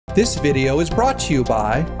This video is brought to you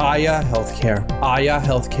by Aya Healthcare. Aya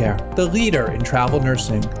Healthcare, the leader in travel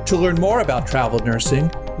nursing. To learn more about travel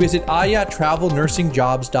nursing, visit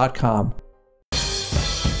ayatravelnursingjobs.com.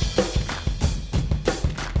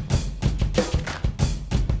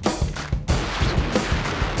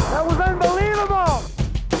 That was unbelievable!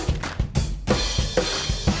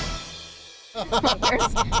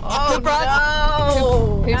 Who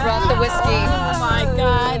brought the whiskey? Oh my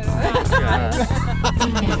God.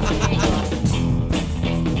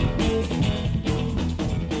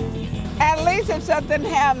 At least if something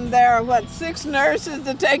happened, there are, what, 6 nurses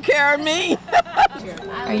to take care of me?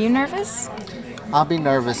 Are you nervous? I'll be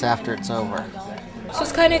nervous after it's over. So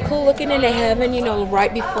it's kind of cool looking into heaven, you know,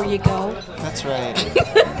 right before you go. That's right.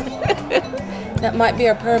 That might be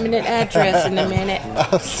our permanent address in a minute.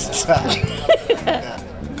 Oh, stop.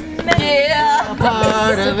 Yeah,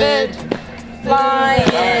 Part of it.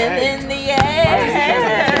 flying in the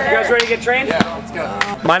air. You guys ready to get trained? Yeah, let's go.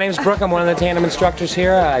 My name's Brooke. I'm one of the tandem instructors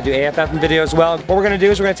here. I do AFF and video as well. What we're going to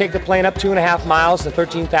do is we're going to take the plane up 2.5 miles to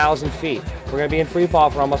 13,000 feet. We're going to be in free fall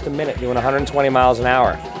for almost a minute, doing 120 miles an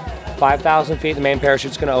hour. 5,000 feet, the main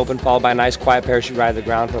parachute's going to open, followed by a nice quiet parachute ride to the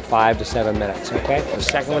ground for 5 to 7 minutes, okay? The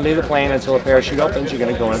second one, leave the plane until the parachute opens, you're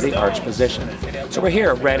going to go into the arch position. So we're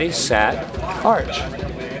here, ready, set, arch.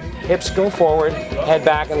 Hips go forward, head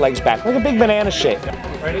back, and legs back, like a big banana shape.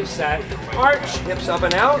 Ready, set, arch, hips up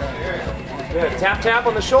and out. Good, tap, tap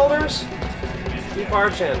on the shoulders. Keep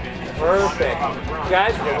arching, perfect.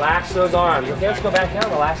 Guys, relax those arms. Okay, let's go back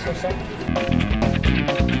down, relax for a second.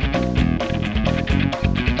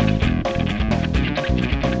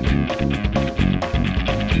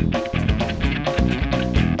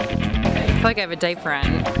 I feel like I have a diaper on.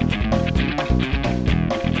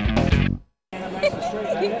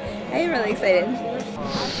 I am really excited.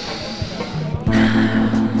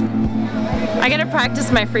 I gotta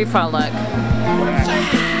practice my free fall look.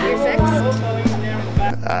 You're 6?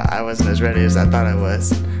 I wasn't as ready as I thought I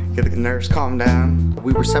was. Get the nerves calmed down.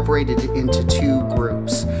 We were separated into 2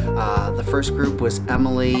 groups. The first group was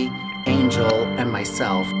Emily, Angel, and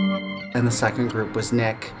myself. And the second group was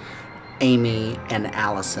Nick, Amy, and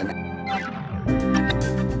Allison.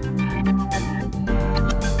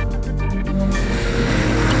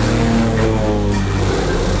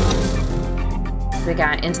 We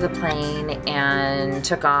got into the plane and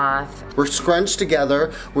took off. We're scrunched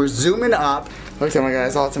together, we're zooming up. Looked at my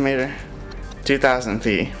guy's altimeter. 2,000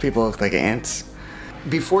 feet. People look like ants.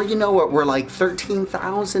 Before you know it, we're like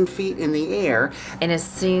 13,000 feet in the air. And as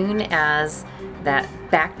soon as that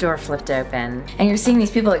back door flipped open, and you're seeing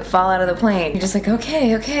these people like fall out of the plane, you're just like,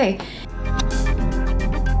 okay, okay.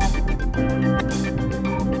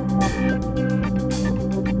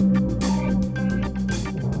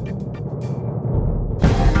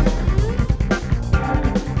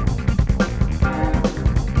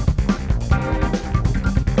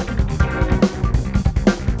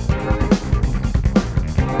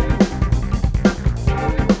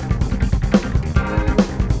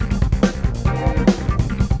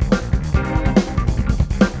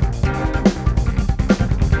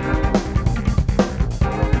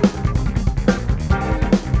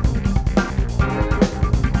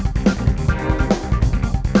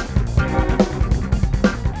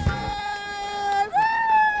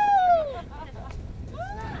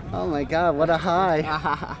 Oh my God, what a high.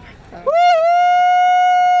 Woo!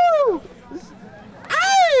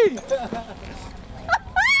 Hey! That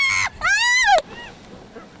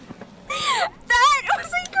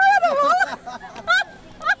was incredible!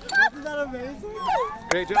 Isn't that amazing?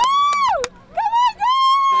 Great job. Woo! Come on, go!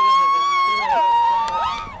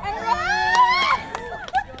 And run!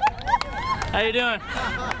 How you doing?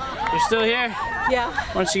 You're still here? Yeah.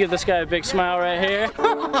 Why don't you give this guy a big smile right here?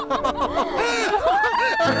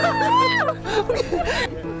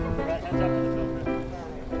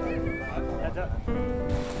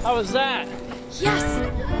 How was that? Yes!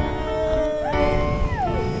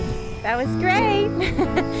 That was great.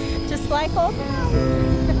 Just like old.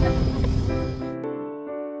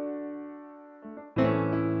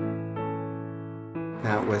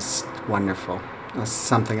 That was wonderful. That's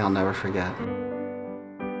something I'll never forget.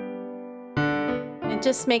 It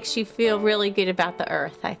just makes you feel really good about the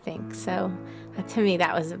earth, I think. So to me,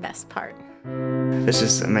 that was the best part. It's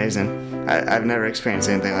just amazing. I've never experienced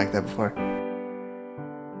anything like that before.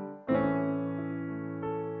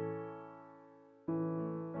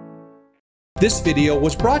 This video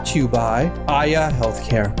was brought to you by Aya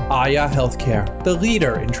Healthcare. Aya Healthcare, the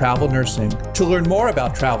leader in travel nursing. To learn more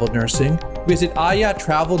about travel nursing, visit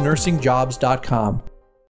ayatravelnursingjobs.com.